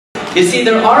You see,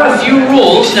 there are a few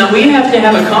rules. Now, we have to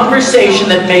have a conversation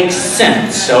that makes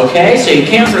sense, okay? So you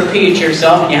can't repeat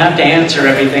yourself, and you have to answer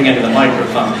everything into the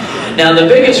microphone. Now, the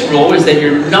biggest rule is that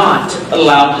you're not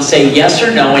allowed to say yes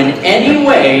or no in any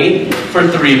way for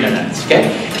 3 minutes, okay?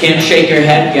 Can't shake your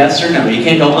head yes or no. You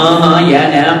can't go,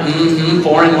 yeah, nah,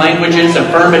 foreign languages,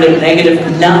 affirmative, negative,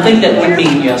 nothing that would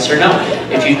mean yes or no.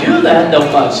 If you do that,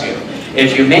 they'll buzz you.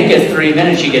 If you make it 3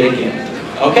 minutes, you get a gift.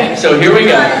 Okay, so here we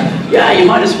go. Yeah, you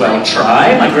might as well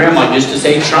try. My grandma used to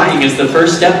say trying is the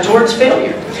first step towards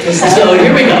failure. So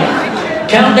here we go.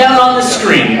 Countdown on the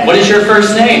screen. What is your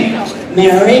first name?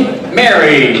 Mary.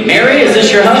 Mary. Mary, is this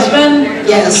your husband?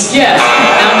 Yes. Yes.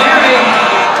 Now, Mary.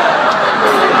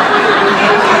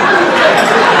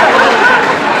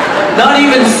 Not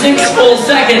even 6 full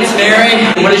seconds, Mary.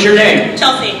 What is your name?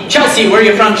 Chelsea. Chelsea, where are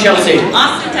you from, Chelsea?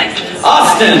 Austin, Texas.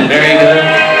 Austin, very good.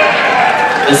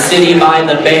 The city by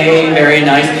the bay, very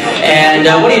nice. And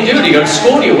what do? Do you go to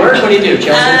school? Do you work? What do you do,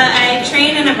 Chelsea? I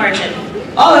train and I bartend.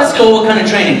 Oh, that's cool. What kind of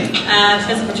training?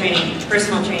 Physical training,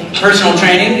 personal training. Personal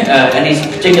training? Any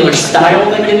particular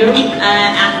style that you do?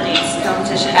 Athletes,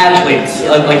 competition. Athletes,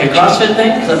 like a CrossFit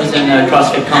thing? Because I was in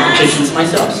CrossFit competitions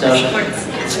myself. So Sports.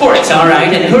 Sports, all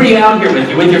right. And who are you out here with?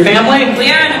 You with your family?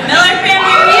 We are in a Miller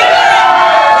family reunion.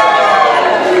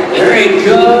 Very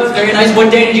good, very nice.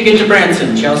 What day did you get to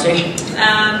Branson, Chelsea?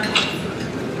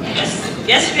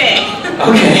 Yesterday.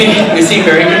 Okay, you seem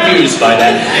very confused by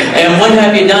that. And what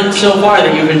have you done so far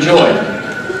that you've enjoyed?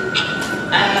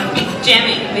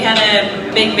 Jamming. We had a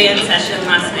big band session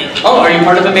last night. Oh, are you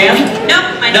part of a band? No,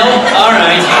 No? All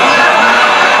right.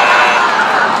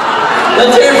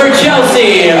 Let's hear it for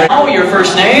Chelsea. Oh, your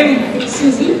first name?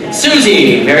 Susie.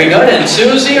 Susie. Very good. And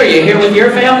Susie, are you here with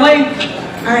your family?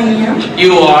 I am.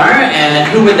 You are. And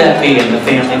who would that be in the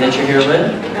family that you're here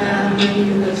with? My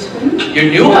new husband. Your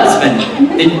new husband?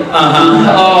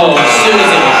 Oh,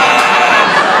 Susie.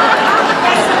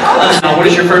 What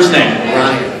is your first name?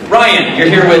 Ryan. Ryan. You're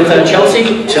here with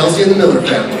Chelsea? Chelsea and the Miller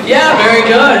family. Yeah, very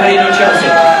good. How do you know Chelsea?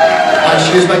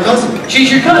 She is my cousin.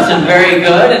 She's your cousin. Very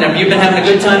good. And have you been having a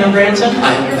good time in Branson?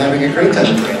 I have been having a great time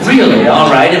in Branson. Really? All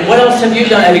right. And what else have you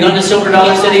done? Have you gone to Silver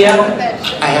Dollar City yet?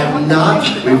 I have not.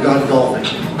 We've gone golfing.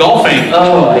 Golfing?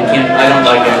 Oh, I don't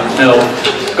like it. No.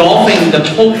 Golfing, the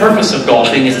whole purpose of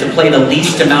golfing is to play the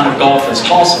least amount of golf as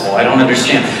possible. I don't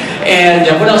understand. And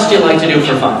what else do you like to do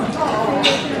for fun?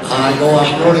 I go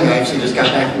off-roading. I actually just got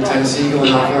back from Tennessee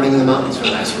going off-roading in the mountains for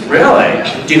last week. Really?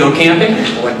 Do you go camping?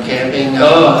 I went camping.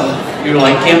 You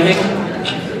like camping?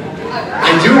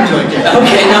 I do enjoy camping.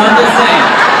 Okay, no, I'm just saying.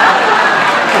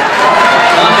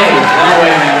 Not me. No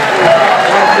way, man.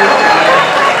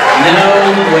 No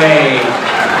way.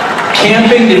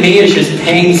 Camping to me is just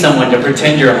paying someone to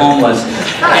pretend you're homeless.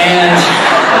 And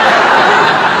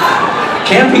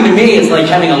camping to me is like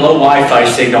having a low Wi-Fi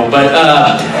signal. But,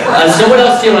 so what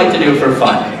else do you like to do for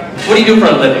fun? What do you do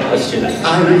for a living? Let's do that.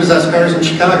 I repossess cars in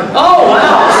Chicago. Oh,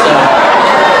 wow. So,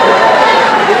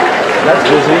 that's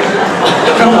busy.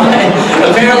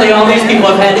 Apparently all these people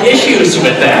have had issues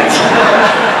with that.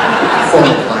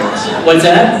 Former clients. What's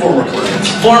that? Former clients.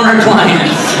 Former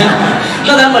clients.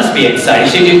 No, that must be exciting.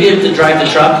 So you get to drive the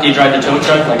truck? Do you drive the tow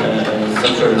truck like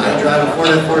some sort of... I drive a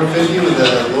Ford F-450 with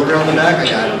a loader on the back. I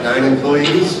got 9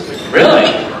 employees.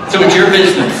 Really? So it's your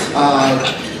business?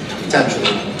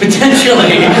 Potentially.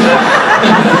 Potentially.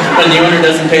 When the owner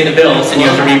doesn't pay the bills and you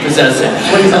have to repossess it.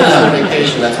 When he's on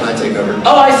vacation, that's when I take over.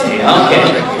 Oh, I see. Okay.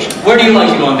 Where do you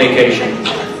like to go on vacation?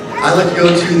 I like to go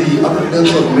to the Upper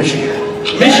Peninsula of Michigan.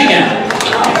 Michigan.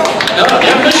 Oh,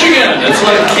 yeah, Michigan. It's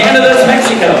like Canada's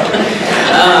Mexico.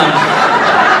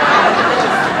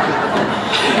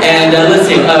 And let's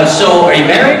see. So, are you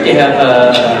married? Do you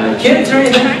have kids or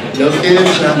anything? No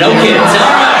kids. No kids.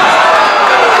 All right.